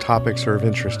about what topics are of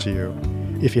interest to you.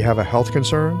 If you have a health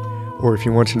concern, or if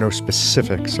you want to know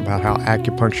specifics about how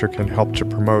acupuncture can help to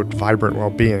promote vibrant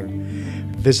well-being,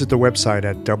 visit the website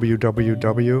at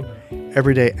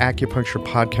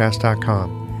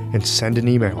www.everydayacupuncturepodcast.com and send an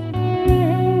email.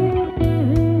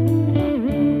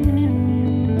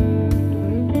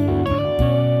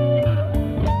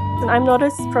 I'm not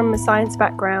from a science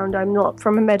background. I'm not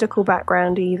from a medical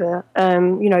background either.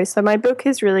 So my book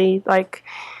is really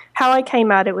how I came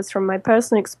at it was from my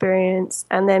personal experience,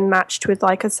 and then matched with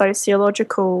a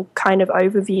sociological kind of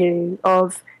overview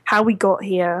of how we got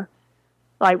here.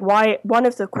 Why? One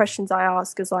of the questions I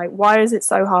ask is why is it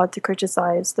so hard to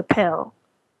criticize the pill?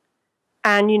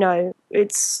 And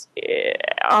it's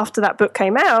after that book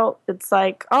came out, it's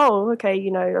a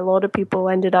lot of people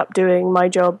ended up doing my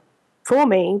job for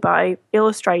me by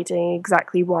illustrating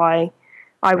exactly why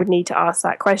I would need to ask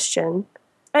that question.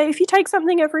 If you take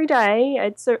something every day,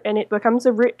 and it becomes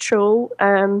a ritual,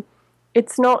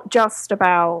 it's not just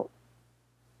about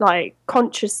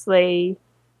consciously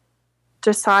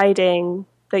deciding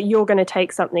that you're going to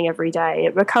take something every day.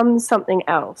 It becomes something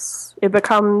else. It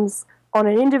becomes, on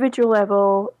an individual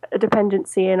level, a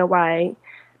dependency in a way.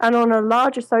 And on a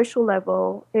larger social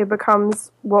level, it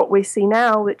becomes what we see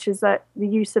now, which is that the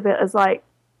use of it as like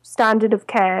standard of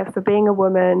care for being a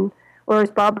woman, or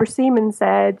as Barbara Seaman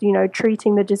said,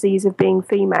 treating the disease of being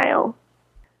female.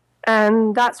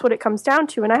 And that's what it comes down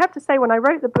to. And I have to say, when I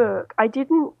wrote the book, I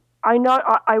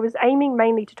was aiming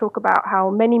mainly to talk about how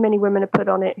many, many women are put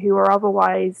on it who are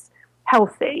otherwise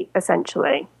healthy,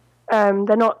 essentially. They're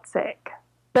not sick.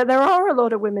 But there are a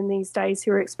lot of women these days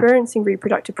who are experiencing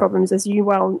reproductive problems, as you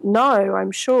well know,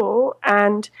 I'm sure,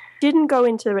 and didn't go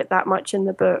into it that much in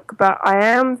the book. But I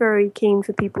am very keen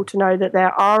for people to know that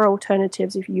there are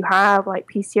alternatives if you have like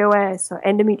PCOS or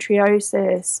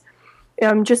endometriosis,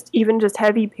 just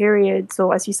heavy periods,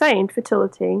 or as you say,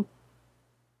 infertility,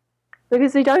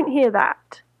 because they don't hear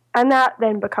that. And that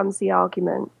then becomes the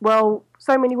argument. Well,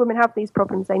 so many women have these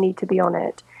problems, they need to be on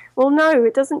it. Well, no,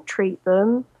 it doesn't treat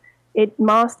them. It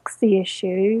masks the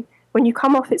issue. When you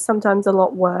come off, it's sometimes a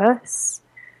lot worse.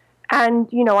 And,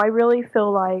 I really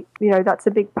feel like, that's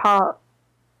a big part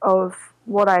of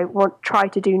what I try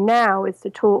to do now, is to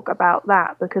talk about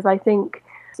that, because I think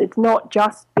it's not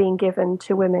just being given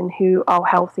to women who are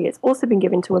healthy. It's also been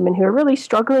given to women who are really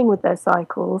struggling with their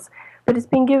cycles, but it's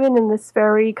been given in this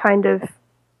very kind of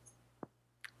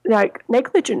like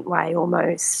negligent way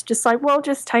almost. Just like, well,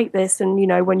 just take this, and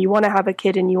when you want to have a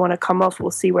kid and you want to come off, we'll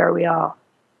see where we are.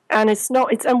 And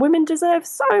and women deserve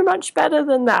so much better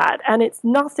than that. And it's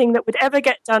nothing that would ever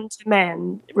get done to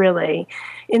men, really,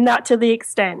 to the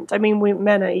extent. I mean,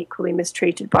 men are equally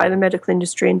mistreated by the medical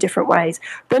industry in different ways,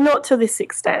 but not to this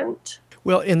extent.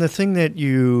 Well, and the thing that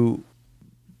you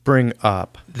bring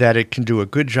up, that it can do a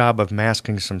good job of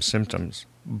masking some symptoms,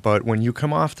 but when you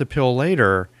come off the pill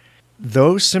later,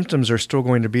 those symptoms are still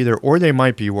going to be there, or they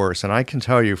might be worse. And I can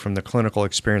tell you from the clinical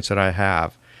experience that I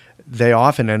have, they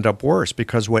often end up worse,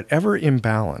 because whatever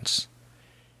imbalance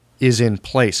is in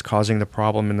place causing the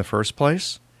problem in the first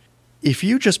place, if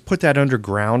you just put that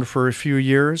underground for a few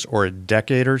years or a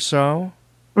decade or so,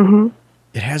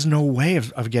 it has no way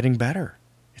of getting better.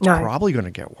 It's probably going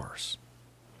to get worse.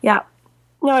 Yeah.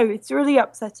 No, it's really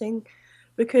upsetting.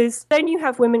 Because then you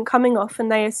have women coming off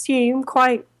and they assume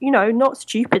quite, not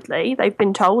stupidly, they've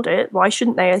been told it, why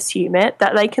shouldn't they assume it,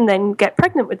 that they can then get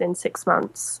pregnant within 6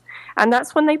 months. And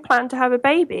that's when they plan to have a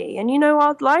baby. And,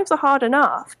 our lives are hard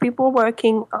enough. People are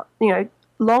working,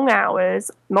 long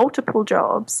hours, multiple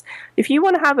jobs. If you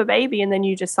want to have a baby and then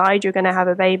you decide you're going to have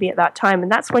a baby at that time,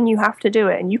 and that's when you have to do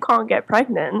it, and you can't get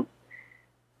pregnant,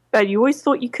 but you always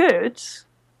thought you could,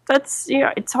 that's,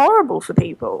 it's horrible for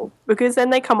people, because then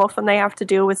they come off and they have to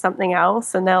deal with something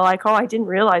else, and they're like, oh, I didn't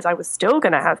realize I was still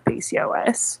going to have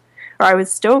PCOS, or I was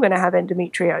still going to have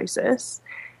endometriosis,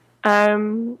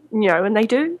 and they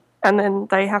do, and then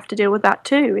they have to deal with that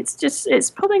too. It's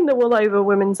pulling the wool over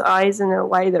women's eyes in a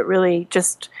way that really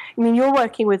you're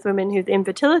working with women who have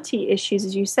infertility issues,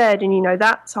 as you said, and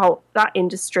that's that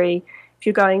industry. If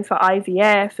you're going for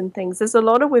IVF and things, there's a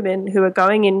lot of women who are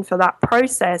going in for that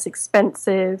process,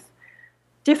 expensive,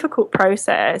 difficult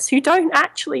process, who don't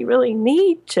actually really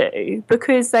need to,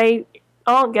 because they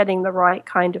aren't getting the right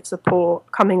kind of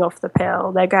support coming off the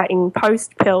pill. They're getting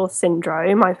post-pill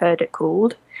syndrome, I've heard it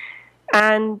called,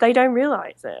 and they don't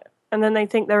realize it. And then they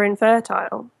think they're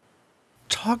infertile.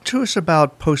 Talk to us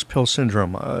about post-pill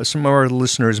syndrome. Some of our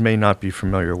listeners may not be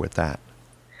familiar with that.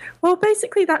 Well,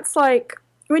 basically that's like,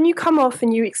 when you come off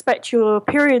and you expect your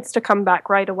periods to come back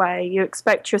right away, you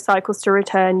expect your cycles to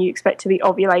return, you expect to be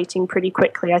ovulating pretty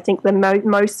quickly. I think the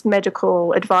most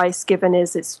medical advice given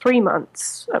is it's 3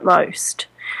 months at most.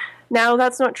 Now,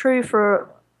 that's not true for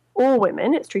all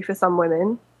women. It's true for some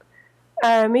women.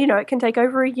 It can take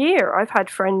over a year. I've had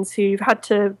friends who've had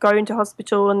to go into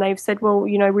hospital and they've said, well,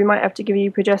 we might have to give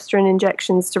you progesterone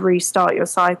injections to restart your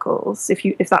cycles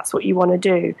if that's what you want to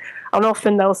do. And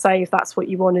often they'll say, if that's what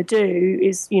you want to do,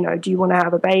 is, do you want to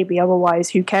have a baby? Otherwise,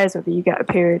 who cares whether you get a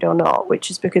period or not,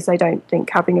 which is because they don't think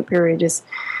having a period is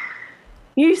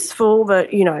useful,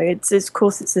 but, of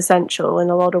course it's essential in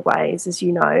a lot of ways, as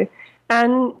you know.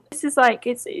 And this is like,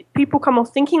 people come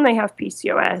off thinking they have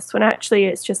PCOS when actually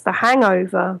it's just the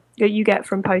hangover that you get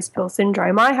from post-pill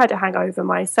syndrome. I had a hangover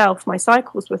myself. My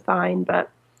cycles were fine, but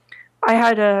I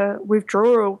had a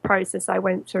withdrawal process I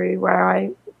went through where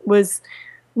I was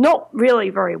not really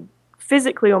very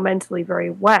physically or mentally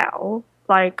very well.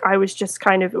 Like, I was just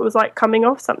it was like coming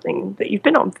off something that you've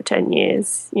been on for 10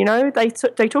 years. They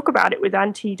talk about it with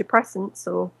antidepressants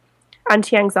or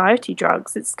anti-anxiety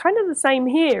drugs. It's kind of the same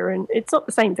here, and it's not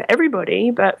the same for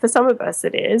everybody, but for some of us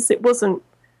it is. It wasn't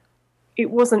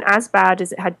as bad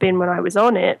as it had been when I was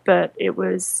on it, but it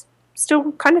was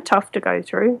still kind of tough to go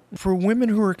through. For women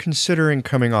who are considering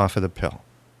coming off of the pill,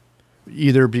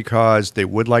 either because they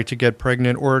would like to get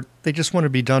pregnant or they just want to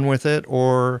be done with it,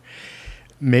 or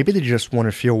maybe they just want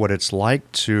to feel what it's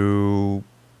like to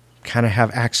kind of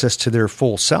have access to their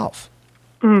full self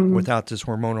without this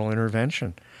hormonal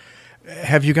intervention.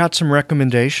 Have you got some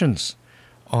recommendations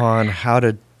on how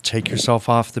to take yourself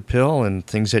off the pill and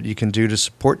things that you can do to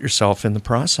support yourself in the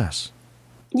process?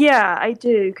 Yeah, I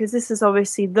do, because this is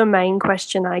obviously the main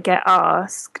question I get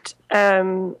asked,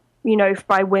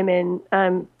 by women,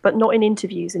 but not in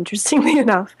interviews, interestingly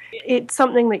enough. It's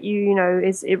something that,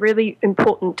 is a really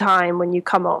important time when you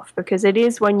come off, because it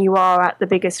is when you are at the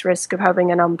biggest risk of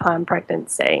having an unplanned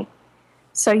pregnancy.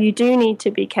 So you do need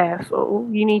to be careful.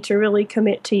 You need to really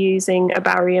commit to using a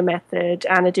barrier method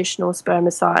and additional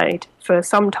spermicide for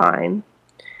some time,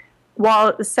 while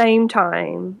at the same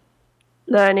time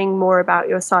learning more about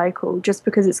your cycle, just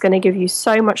because it's going to give you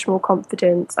so much more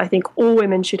confidence. I think all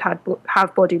women should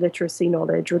have body literacy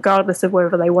knowledge, regardless of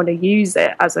whether they want to use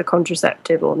it as a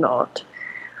contraceptive or not.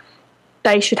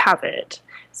 They should have it.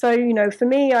 So, for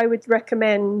me, I would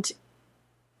recommend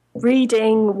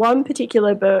reading one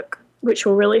particular book which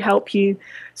will really help you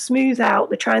smooth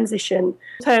out the transition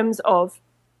in terms of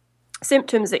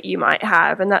symptoms that you might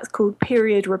have, and that's called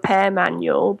Period Repair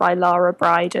Manual by Lara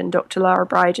Briden, Dr. Lara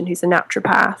Briden, who's a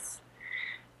naturopath.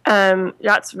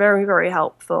 That's very, very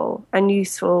helpful and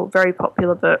useful, very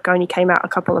popular book, only came out a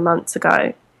couple of months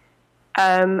ago.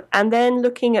 And then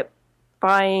looking at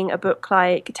buying a book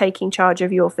like Taking Charge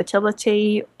of Your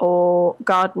Fertility or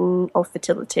Garden of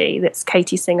Fertility. That's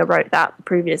Katie Singer wrote that. The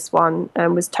previous one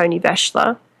was Tony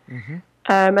Veschler. Mm-hmm.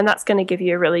 And that's going to give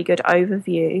you a really good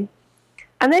overview.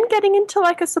 And then getting into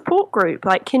like a support group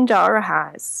like Kindara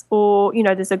has, or,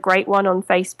 there's a great one on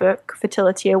Facebook,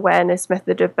 Fertility Awareness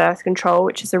Method of Birth Control,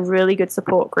 which is a really good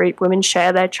support group. Women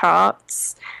share their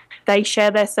charts. They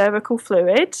share their cervical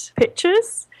fluid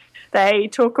pictures. They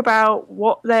talk about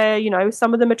what they're,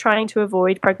 some of them are trying to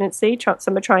avoid pregnancy.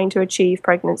 Some are trying to achieve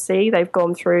pregnancy. They've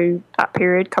gone through that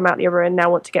period, come out the other end,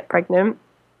 now want to get pregnant.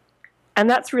 And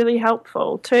that's really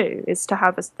helpful too, is to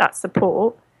have that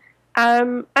support.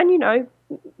 And,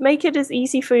 make it as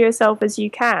easy for yourself as you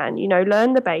can.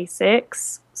 Learn the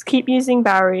basics, keep using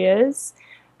barriers.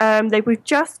 We've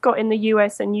just got in the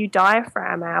US a new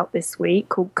diaphragm out this week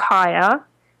called Kaya,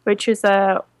 which is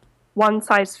a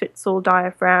one-size-fits-all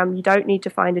diaphragm. You don't need to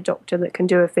find a doctor that can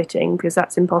do a fitting, because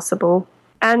that's impossible.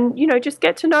 And, just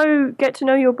get to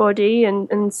know your body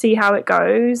and see how it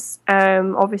goes.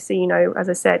 Obviously, as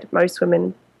I said, most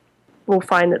women will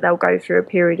find that they'll go through a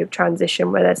period of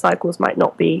transition where their cycles might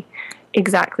not be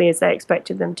exactly as they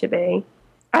expected them to be.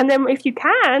 And then if you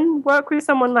can, work with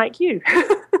someone like you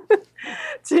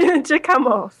to come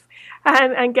off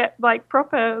and get like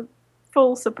proper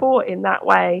full support in that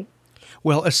way.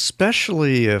 Well,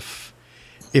 especially if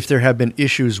there have been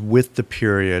issues with the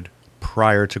period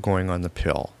prior to going on the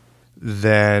pill,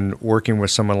 then working with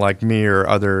someone like me or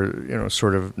other,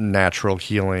 sort of natural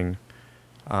healing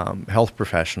health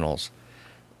professionals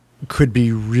could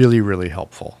be really, really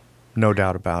helpful. No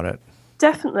doubt about it.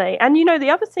 Definitely. And,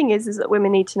 the other thing is that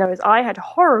women need to know is I had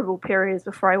horrible periods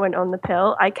before I went on the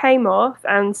pill. I came off,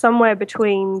 and somewhere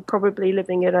between probably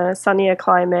living in a sunnier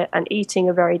climate and eating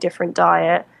a very different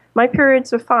diet, my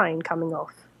periods were fine coming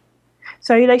off.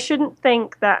 So they shouldn't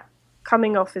think that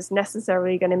coming off is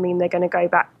necessarily going to mean they're going to go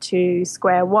back to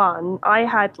square one. I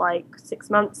had like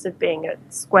 6 months of being at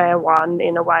square one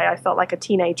in a way. I felt like a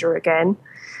teenager again.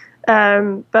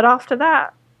 But after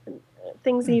that,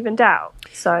 things evened out.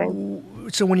 So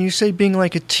when you say being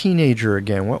like a teenager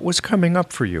again, what was coming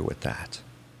up for you with that?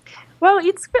 Well,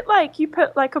 it's a bit like you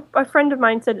put, like a friend of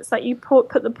mine said, it's like you put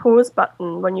the pause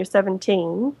button when you're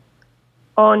 17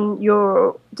 on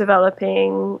your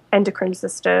developing endocrine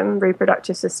system,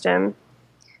 reproductive system,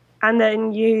 and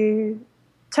then you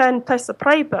press the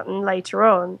play button later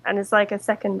on, and it's like a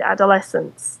second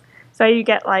adolescence. So you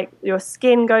get like your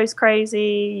skin goes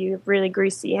crazy, you have really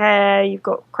greasy hair, you've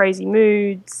got crazy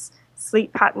moods,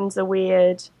 sleep patterns are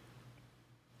weird.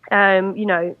 And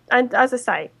as I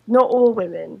say, not all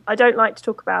women. I don't like to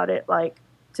talk about it like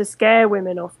to scare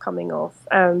women off coming off,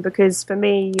 because for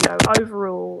me,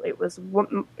 overall,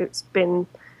 it's been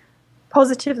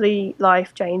positively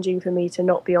life-changing for me to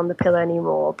not be on the pill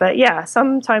anymore. But yeah,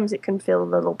 sometimes it can feel a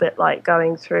little bit like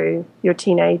going through your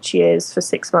teenage years for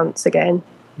 6 months again.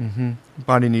 Mm-hmm.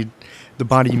 The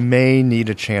body may need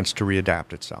a chance to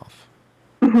readapt itself.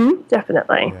 Mm-hmm,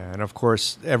 definitely. Yeah, and of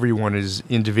course, everyone is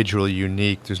individually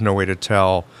unique. There's no way to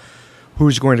tell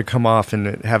who's going to come off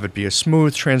and have it be a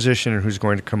smooth transition and who's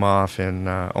going to come off and,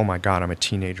 oh my God, I'm a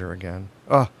teenager again.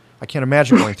 Oh, I can't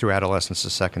imagine going through adolescence a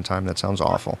second time. That sounds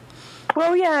awful.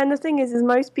 Well, yeah, and the thing is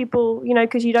most people,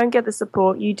 because you don't get the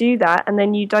support, you do that, and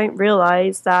then you don't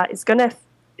realize that it's gonna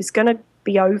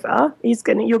be over.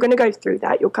 You're gonna go through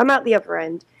that. You'll come out the other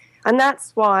end, and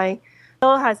that's why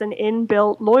Pill has an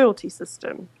inbuilt loyalty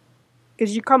system.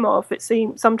 Because you come off,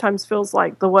 sometimes feels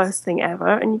like the worst thing ever,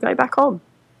 and you go back on.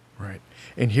 Right,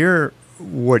 and here,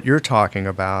 what you're talking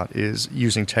about is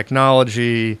using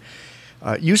technology,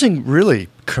 using really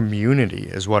community,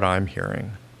 is what I'm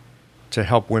hearing, to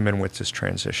help women with this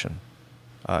transition,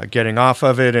 getting off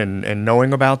of it and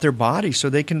knowing about their body, so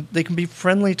they can be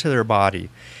friendly to their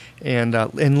body, and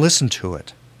listen to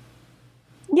it.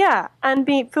 Yeah, and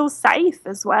feel safe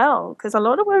as well, because a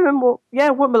lot of women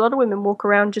walk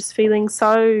around just feeling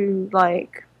so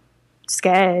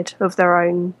scared of their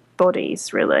own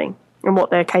bodies, really, and what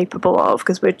they're capable of,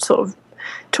 because we're sort of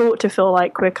taught to feel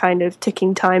like we're kind of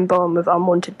ticking time bomb of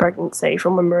unwanted pregnancy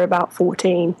from when we're about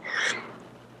 14.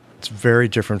 It's very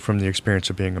different from the experience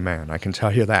of being a man, I can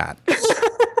tell you that.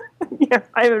 Yeah,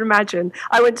 I would imagine.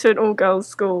 I went to an all-girls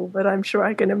school, but I'm sure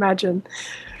I can imagine.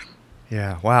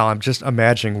 Yeah, wow, I'm just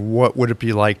imagining what would it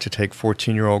be like to take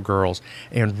 14-year-old girls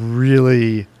and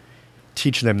really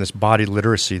teach them this body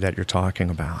literacy that you're talking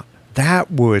about.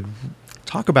 That would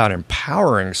talk about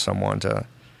empowering someone to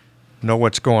know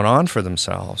what's going on for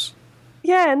themselves.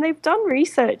 Yeah, and they've done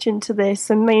research into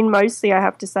this. I mean, mostly I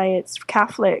have to say it's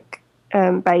Catholic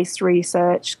based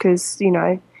research, because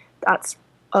that's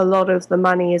a lot of the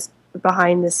money is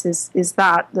behind this is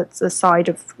that's a side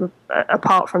of,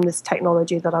 apart from this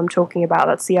technology that I'm talking about,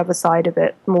 that's the other side of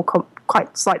it, more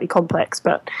quite slightly complex.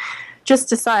 But just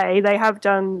to say, they have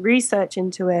done research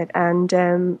into it, and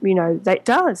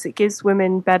it gives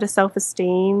women better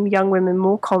self-esteem, young women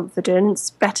more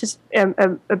confidence,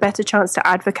 a better chance to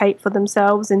advocate for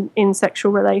themselves in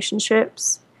sexual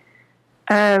relationships.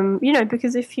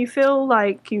 Because if you feel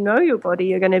like your body,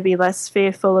 you're going to be less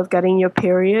fearful of getting your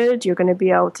period. You're going to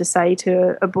be able to say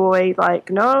to a boy,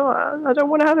 no, I don't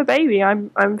want to have a baby.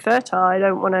 I'm fertile. I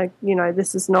don't want to,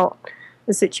 this is not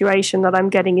the situation that I'm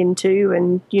getting into.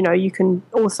 And, you can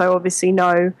also obviously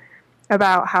know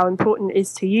about how important it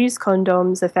is to use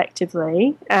condoms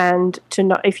effectively, and to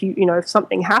know if if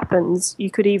something happens, you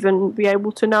could even be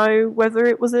able to know whether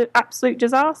it was an absolute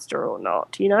disaster or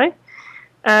not,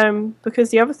 because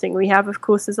the other thing we have, of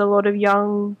course, is a lot of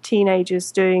young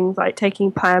teenagers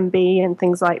taking Plan B and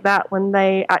things like that when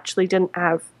they actually didn't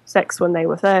have sex when they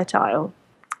were fertile.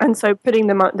 And so putting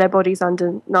their bodies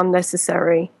under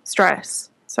unnecessary stress.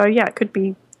 So, yeah, it could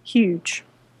be huge.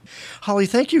 Holly,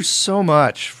 thank you so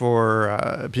much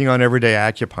for being on Everyday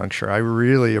Acupuncture. I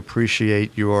really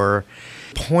appreciate your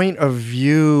point of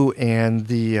view and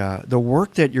the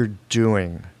work that you're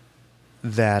doing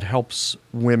that helps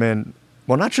women.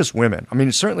 Well, not just women. I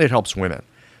mean, certainly it helps women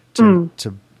to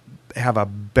have a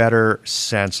better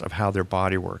sense of how their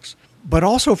body works. But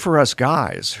also for us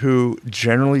guys who,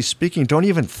 generally speaking, don't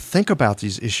even think about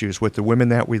these issues with the women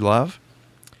that we love,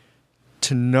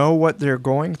 to know what they're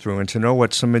going through and to know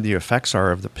what some of the effects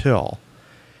are of the pill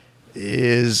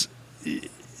is,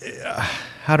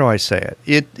 how do I say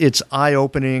it? It's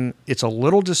eye-opening. It's a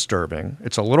little disturbing.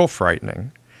 It's a little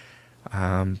frightening.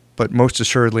 But most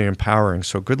assuredly empowering.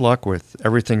 So good luck with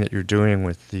everything that you're doing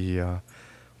with the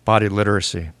body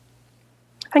literacy.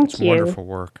 Thank you. Wonderful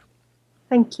work.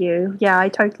 Thank you. Yeah, I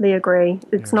totally agree.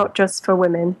 It's not just for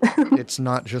women. It's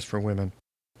not just for women.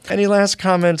 Any last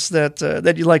comments that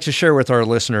you'd like to share with our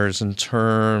listeners in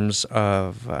terms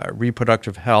of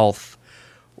reproductive health,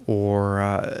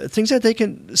 or things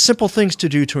that simple things to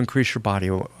do to increase your body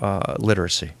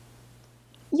literacy?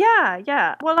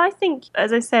 Yeah. Well, I think,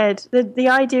 as I said, the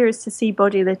idea is to see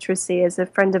body literacy. As a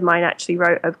friend of mine actually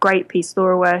wrote a great piece,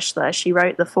 Laura Werschler, she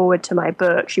wrote the foreword to my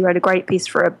book. She wrote a great piece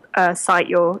for a site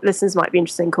your listeners might be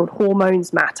interested in called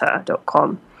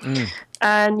hormonesmatter.com.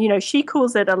 And, she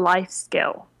calls it a life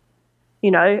skill.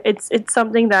 It's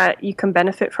something that you can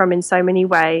benefit from in so many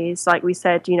ways. Like we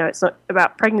said, it's not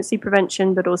about pregnancy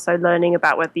prevention, but also learning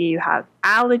about whether you have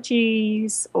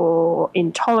allergies or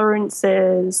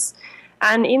intolerances.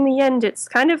 And in the end, it's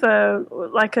kind of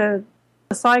a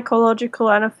psychological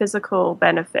and a physical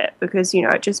benefit, because,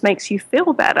 it just makes you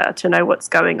feel better to know what's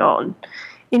going on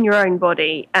in your own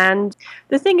body. And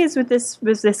the thing is with this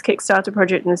Kickstarter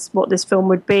project and what this film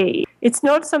would be, it's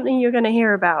not something you're going to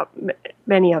hear about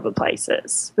many other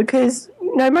places, because,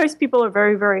 most people are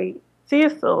very, very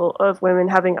fearful of women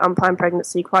having unplanned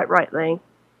pregnancy, quite rightly.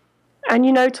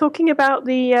 And, talking about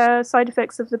the side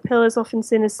effects of the pill is often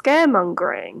seen as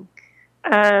scaremongering.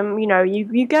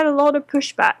 You get a lot of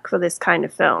pushback for this kind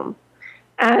of film.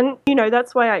 And,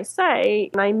 that's why I say,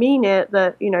 and I mean it,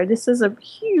 that, this is a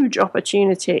huge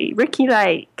opportunity. Ricki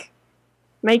Lake,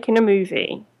 making a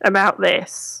movie about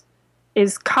this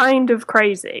is kind of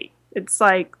crazy. It's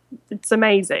like, it's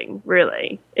amazing,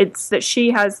 really. It's that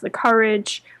she has the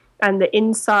courage and the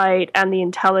insight and the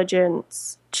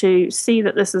intelligence to see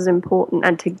that this is important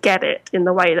and to get it in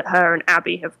the way that her and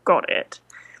Abby have got it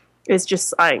is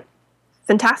just like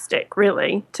fantastic,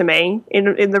 really, to me,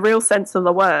 in the real sense of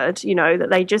the word, you know, that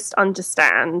they just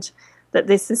understand that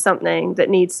this is something that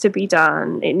needs to be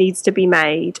done, it needs to be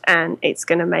made, and it's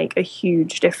going to make a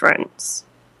huge difference.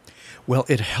 Well,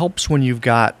 it helps when you've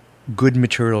got good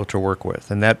material to work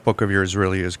with, and that book of yours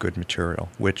really is good material,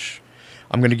 which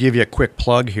I'm going to give you a quick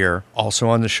plug here. Also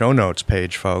on the show notes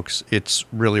page, folks, it's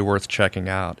really worth checking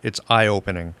out. It's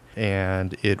eye-opening,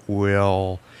 and it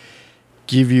will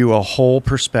give you a whole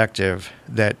perspective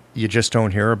that you just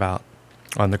don't hear about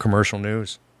on the commercial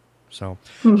news. So,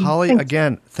 Holly,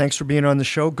 again, thanks for being on the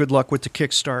show. Good luck with the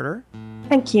Kickstarter.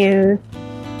 Thank you.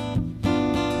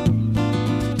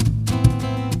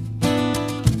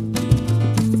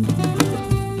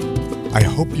 I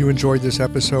hope you enjoyed this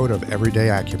episode of Everyday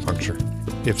Acupuncture.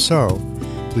 If so,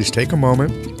 please take a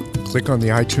moment, click on the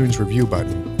iTunes review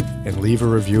button, and leave a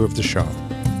review of the show.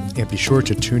 And be sure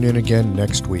to tune in again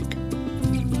next week.